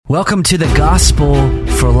Welcome to the Gospel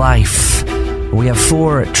for Life. We have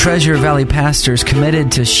 4 Treasure Valley pastors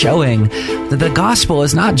committed to showing that the gospel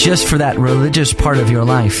is not just for that religious part of your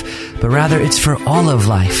life, but rather it's for all of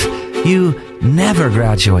life. You never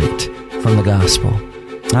graduate from the gospel.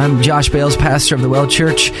 I'm Josh Bales, pastor of the Well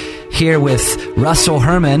Church, here with Russell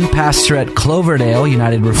Herman, pastor at Cloverdale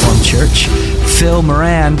United Reformed Church, Phil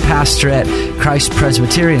Moran, pastor at Christ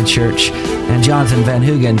Presbyterian Church, and Jonathan Van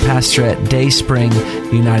Hoogen, pastor at Dayspring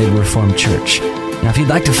United Reformed Church. Now, if you'd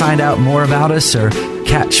like to find out more about us or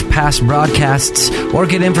catch past broadcasts or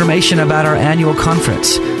get information about our annual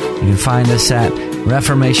conference, you can find us at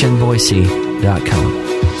reformationboise.com.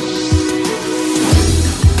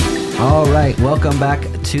 All right, welcome back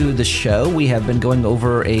to the show. We have been going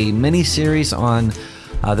over a mini-series on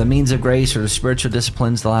the means of grace or the spiritual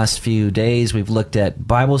disciplines the last few days. We've looked at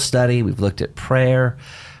Bible study, we've looked at prayer,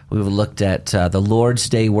 we've looked at the Lord's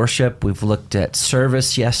Day worship, we've looked at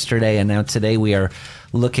service yesterday, and now today we are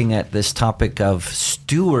looking at this topic of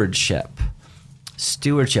stewardship.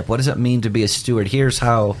 Stewardship, what does it mean to be a steward? Here's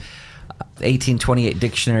how 1828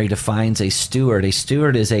 dictionary defines a steward. A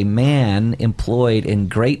steward is a man employed in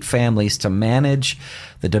great families to manage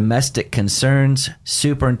the domestic concerns,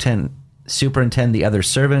 superintend the other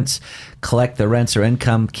servants, collect the rents or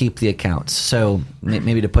income, keep the accounts. So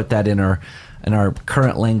maybe to put that in our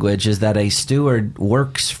current language is that a steward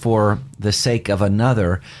works for the sake of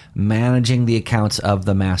another, managing the accounts of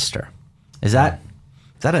the master. Is that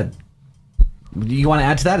you want to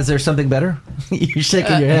add to that? Is there something better? You're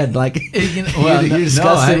shaking your head like you're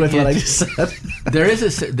disgusted with what I just said. There is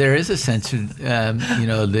a sense,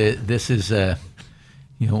 this is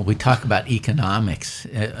we talk about economics.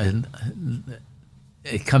 It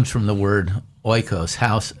comes from the word oikos,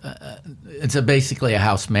 house. It's basically a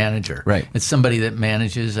house manager. Right. It's somebody that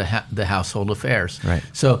manages the household affairs. Right.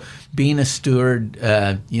 So being a steward,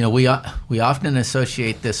 we often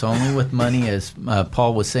associate this only with money, as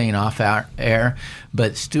Paul was saying off air.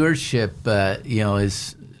 But stewardship,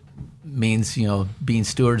 means being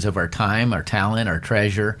stewards of our time, our talent, our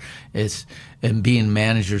treasure. And being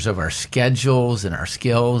managers of our schedules and our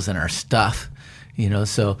skills and our stuff.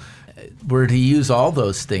 So we're to use all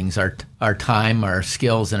those things, our time, our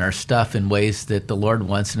skills, and our stuff in ways that the Lord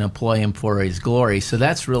wants and employ Him for His glory. So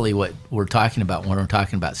that's really what we're talking about when we're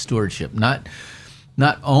talking about stewardship. Not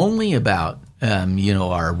only about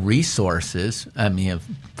our resources,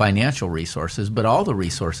 financial resources, but all the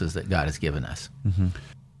resources that God has given us. Mm-hmm.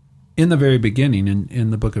 In the very beginning,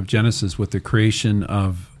 in the book of Genesis, with the creation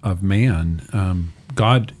of man,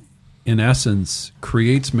 God, in essence,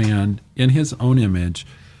 creates man in His own image,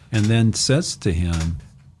 and then says to him,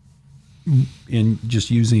 in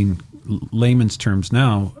just using layman's terms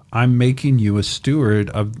now, I'm making you a steward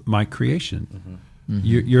of my creation. Mm-hmm.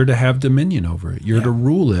 Mm-hmm. You're to have dominion over it. You're to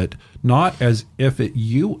rule it, not as if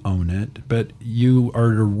you own it, but you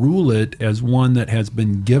are to rule it as one that has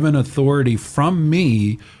been given authority from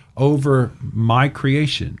me over my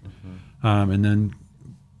creation. Mm-hmm. And then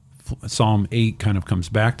Psalm 8 kind of comes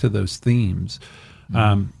back to those themes.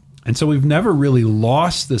 Mm-hmm. And so we've never really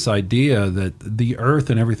lost this idea that the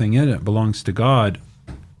earth and everything in it belongs to God.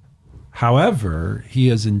 However, He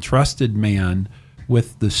has entrusted man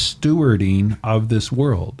with the stewarding of this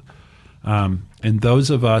world. And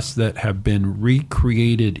those of us that have been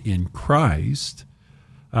recreated in Christ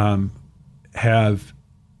have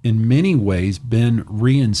in many ways been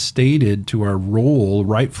reinstated to our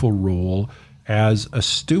rightful role as a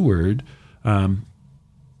steward,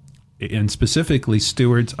 and specifically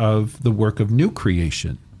stewards of the work of new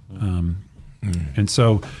creation. And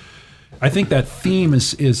so I think that theme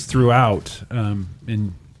is throughout,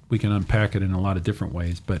 and we can unpack it in a lot of different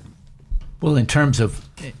ways. But well, in terms of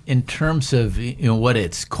what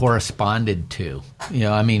it's corresponded to,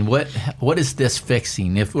 what is this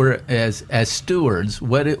fixing? If we're as stewards,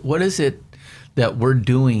 what is it that we're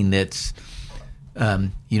doing that's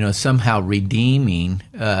somehow redeeming,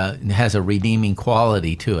 has a redeeming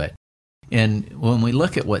quality to it? And when we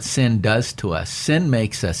look at what sin does to us, sin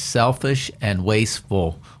makes us selfish and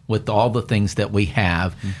wasteful with all the things that we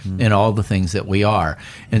have and all the things that we are.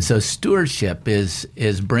 And so stewardship is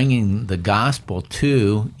bringing the gospel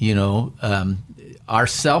to, our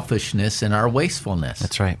selfishness and our wastefulness.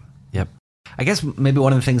 That's right. Yep. I guess maybe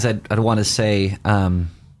one of the things I'd want to say, I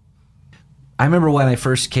remember when I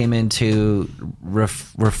first came into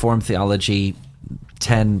Reformed theology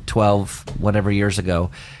 10, 12, whatever years ago,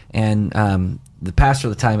 and the pastor at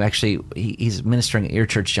the time, actually, he's ministering at your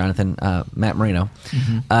church, Jonathan, Matt Marino.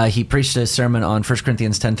 He preached a sermon on 1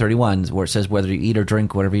 Corinthians 10:31, where it says, whether you eat or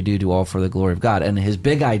drink, whatever you do, do all for the glory of God. And his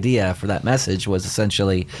big idea for that message was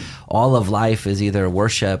essentially all of life is either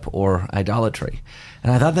worship or idolatry.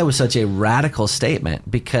 And I thought that was such a radical statement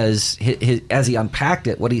because as he unpacked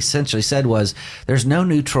it, what he essentially said was there's no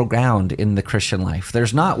neutral ground in the Christian life.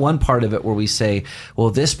 There's not one part of it where we say, well,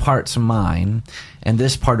 this part's mine and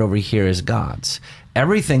this part over here is God's.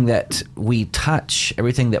 Everything that we touch,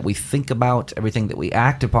 everything that we think about, everything that we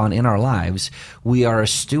act upon in our lives, we are a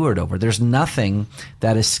steward over. There's nothing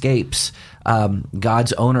that escapes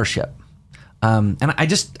God's ownership. And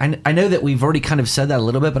I know that we've already kind of said that a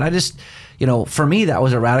little bit, but I just, for me, that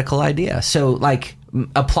was a radical idea. So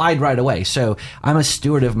applied right away. So I'm a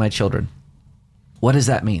steward of my children. What does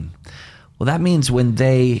that mean? Well, that means when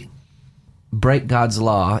they break God's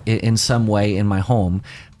law in some way in my home,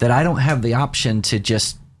 that I don't have the option to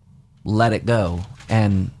just let it go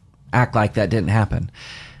and act like that didn't happen.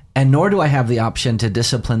 And nor do I have the option to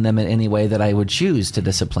discipline them in any way that I would choose to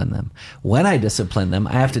discipline them. When I discipline them,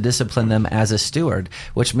 I have to discipline them as a steward,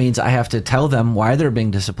 which means I have to tell them why they're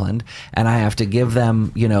being disciplined, and I have to give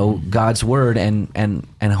them, God's word and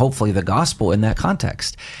hopefully the gospel in that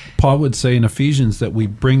context. Paul would say in Ephesians that we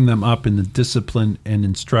bring them up in the discipline and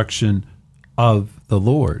instruction of the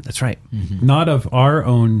Lord. That's right. Mm-hmm. Not of our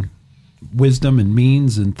own wisdom and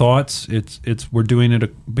means and thoughts. It's we're doing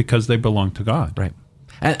it because they belong to God. Right.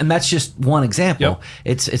 And that's just one example.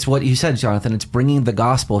 Yep. It's what you said, Jonathan. It's bringing the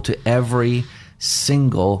gospel to every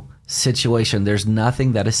single situation. There's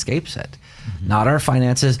nothing that escapes it. Mm-hmm. Not our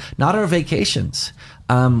finances, not our vacations.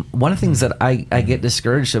 One of the things that I get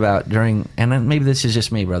discouraged about during, and maybe this is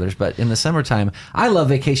just me, brothers, but in the summertime, I love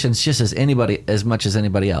vacations just as much as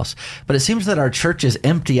anybody else. But it seems that our churches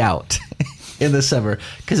empty out in the summer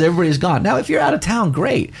because everybody's gone. Now, if you're out of town,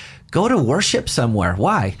 great. Go to worship somewhere.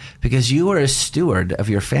 Why? Because you are a steward of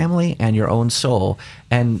your family and your own soul,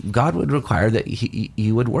 and God would require that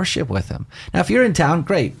you would worship with Him. Now, if you're in town,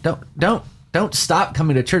 great. Don't stop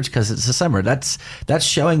coming to church because it's the summer. That's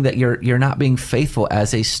showing that you're not being faithful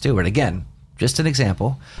as a steward. Again, just an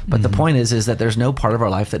example. But the point is that there's no part of our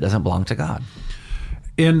life that doesn't belong to God.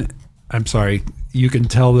 I'm sorry, you can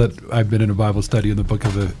tell that I've been in a Bible study in the book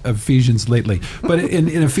of Ephesians lately. But in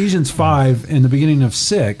Ephesians 5, in the beginning of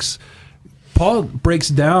 6, Paul breaks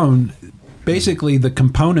down basically the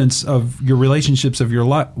components of your relationships of your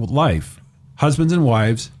life. Husbands and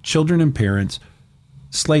wives, children and parents,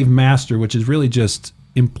 slave master, which is really just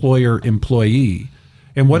employer-employee.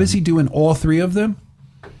 And what does he do in all three of them?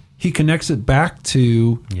 He connects it back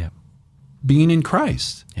to being in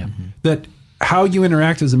Christ. Yeah. That how you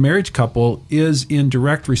interact as a marriage couple is in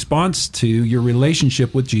direct response to your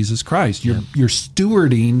relationship with Jesus Christ. You're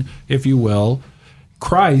stewarding, if you will,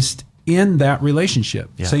 Christ in that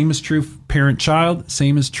relationship. Yeah. Same is true parent-child.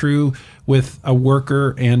 Same is true with a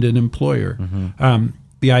worker and an employer. Mm-hmm.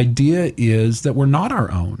 The idea is that we're not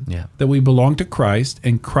our own, that we belong to Christ,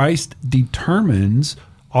 and Christ determines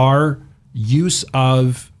our use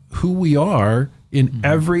of who we are in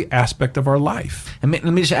every aspect of our life. And let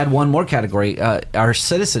me just add one more category, our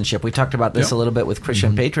citizenship. We talked about this a little bit with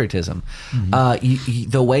Christian patriotism.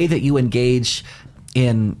 The way that you engage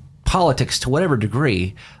in politics to whatever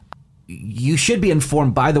degree, you should be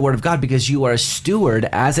informed by the Word of God because you are a steward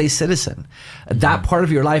as a citizen. That part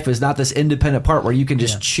of your life is not this independent part where you can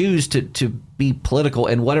just choose to be political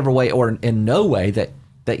in whatever way or in no way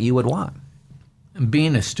that you would want.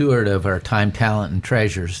 Being a steward of our time, talent, and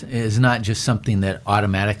treasures is not just something that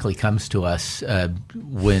automatically comes to us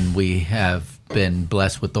when we have been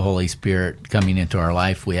blessed with the Holy Spirit coming into our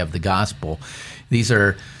life. We have the gospel. These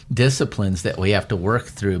are disciplines that we have to work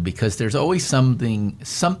through because there's always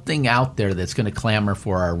something out there that's going to clamor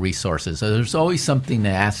for our resources. So there's always something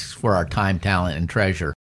that asks for our time, talent, and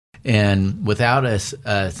treasure. And without a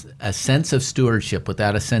sense of stewardship,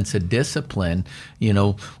 without a sense of discipline,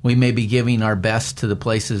 we may be giving our best to the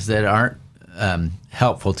places that aren't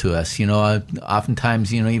helpful to us.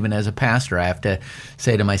 Oftentimes, even as a pastor, I have to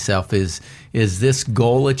say to myself, is this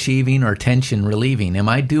goal achieving or tension relieving? Am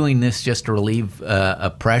I doing this just to relieve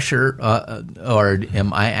a pressure, or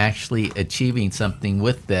am I actually achieving something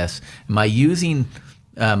with this? Am I using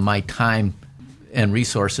my time and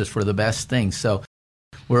resources for the best thing? So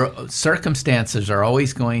circumstances are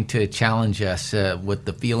always going to challenge us with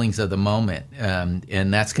the feelings of the moment,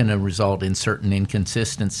 and that's going to result in certain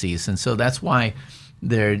inconsistencies. And so that's why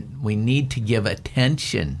we need to give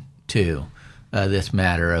attention to this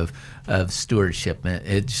matter of stewardship.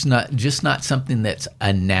 It's not something that's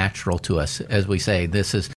unnatural to us. As we say,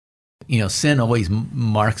 this is sin always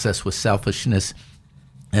marks us with selfishness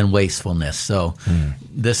and wastefulness. So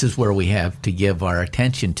this is where we have to give our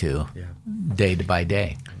attention to day by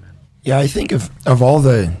day. Yeah, I think of all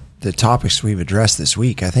the topics we've addressed this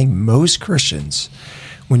week, I think most Christians,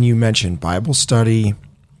 when you mention Bible study,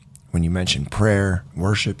 when you mention prayer,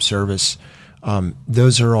 worship, service,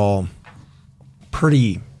 those are all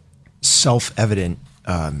pretty self-evident,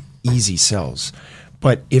 easy sells.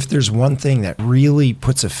 But if there's one thing that really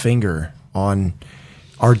puts a finger on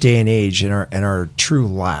our day and age and our true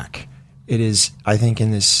lack, it is, I think,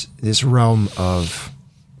 in this realm of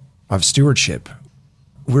stewardship.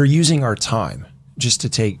 We're using our time, just to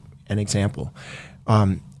take an example.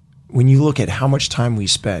 When you look at how much time we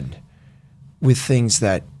spend with things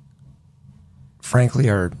that, frankly,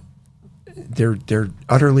 they're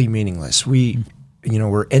utterly meaningless.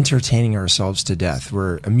 We're entertaining ourselves to death.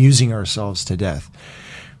 We're amusing ourselves to death.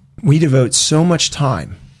 We devote so much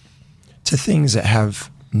time to things that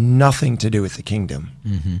have nothing to do with the kingdom.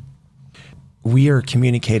 Mm-hmm. We are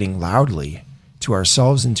communicating loudly to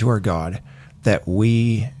ourselves and to our God that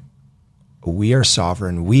we are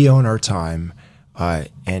sovereign, we own our time,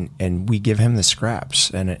 and we give him the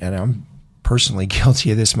scraps. And I'm personally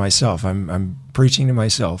guilty of this myself. I'm preaching to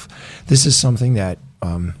myself. This is something that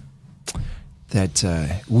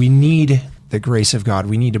we need the grace of God.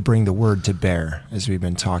 We need to bring the word to bear as we've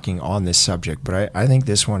been talking on this subject. But I think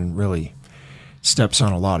this one really steps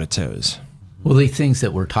on a lot of toes. Well, the things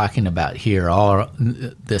that we're talking about here all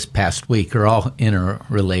this past week are all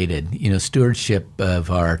interrelated. Stewardship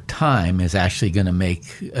of our time is actually going to make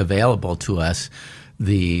available to us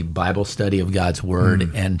the Bible study of God's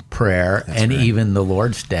Word and prayer. That's and right. Even the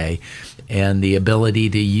Lord's Day, and the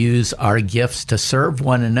ability to use our gifts to serve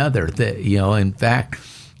one another. In fact,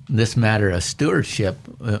 this matter of stewardship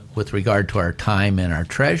with regard to our time and our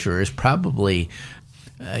treasure is probably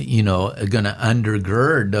going to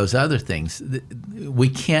undergird those other things. We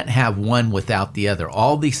can't have one without the other.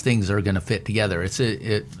 All these things are going to fit together.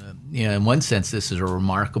 In one sense, this is a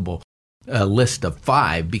remarkable list of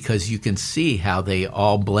 5 because you can see how they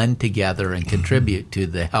all blend together and contribute to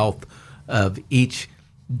the health of each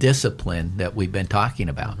discipline that we've been talking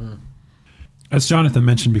about. As Jonathan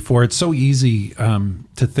mentioned before, it's so easy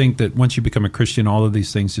to think that once you become a Christian, all of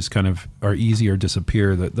these things just kind of are easy or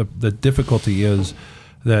disappear. The difficulty is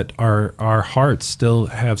that our hearts still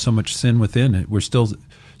have so much sin within it. We're still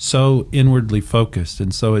so inwardly focused,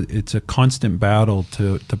 and so it's a constant battle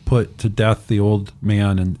to put to death the old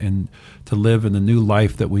man and to live in the new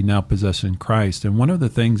life that we now possess in Christ. And one of the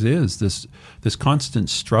things is this constant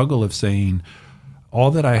struggle of saying,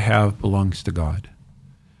 all that I have belongs to God,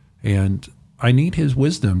 and I need his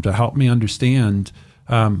wisdom to help me understand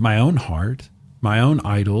my own heart, my own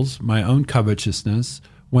idols, my own covetousness,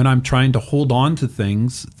 when I'm trying to hold on to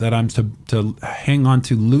things that I'm to hang on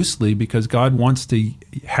to loosely because God wants to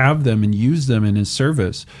have them and use them in his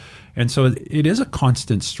service. And so it is a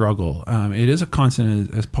constant struggle. It is a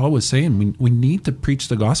constant, as Paul was saying, we need to preach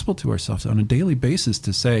the gospel to ourselves on a daily basis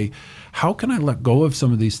to say, how can I let go of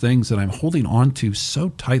some of these things that I'm holding on to so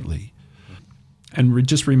tightly? And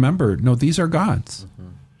just remember, no, these are God's.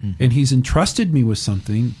 Mm-hmm. And he's entrusted me with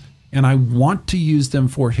something, and I want to use them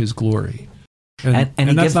for his glory.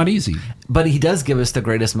 And that's not easy. But he does give us the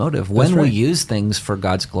greatest motive. When we use things for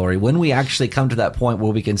God's glory, when we actually come to that point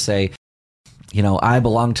where we can say, I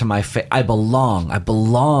belong to my I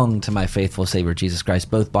belong to my faithful Savior Jesus Christ,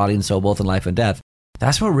 both body and soul, both in life and death.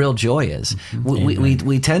 That's where real joy is. Mm-hmm.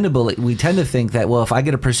 We tend to think that, well, if I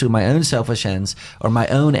get to pursue my own selfish ends or my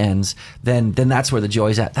own ends, then that's where the joy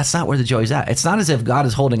is at. That's not where the joy is at. It's not as if God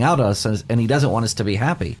is holding out us and he doesn't want us to be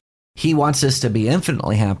happy. He wants us to be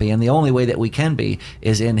infinitely happy, and the only way that we can be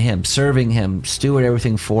is in him, serving him, steward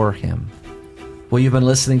everything for him. Well, you've been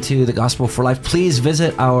listening to The Gospel for Life. Please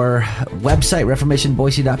visit our website,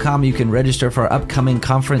 reformationboise.com. You can register for our upcoming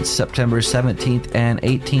conference, September 17th and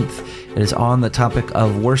 18th. It is on the topic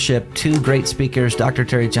of worship. 2 great speakers, Dr.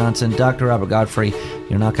 Terry Johnson, Dr. Robert Godfrey.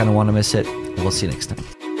 You're not going to want to miss it. We'll see you next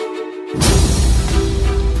time.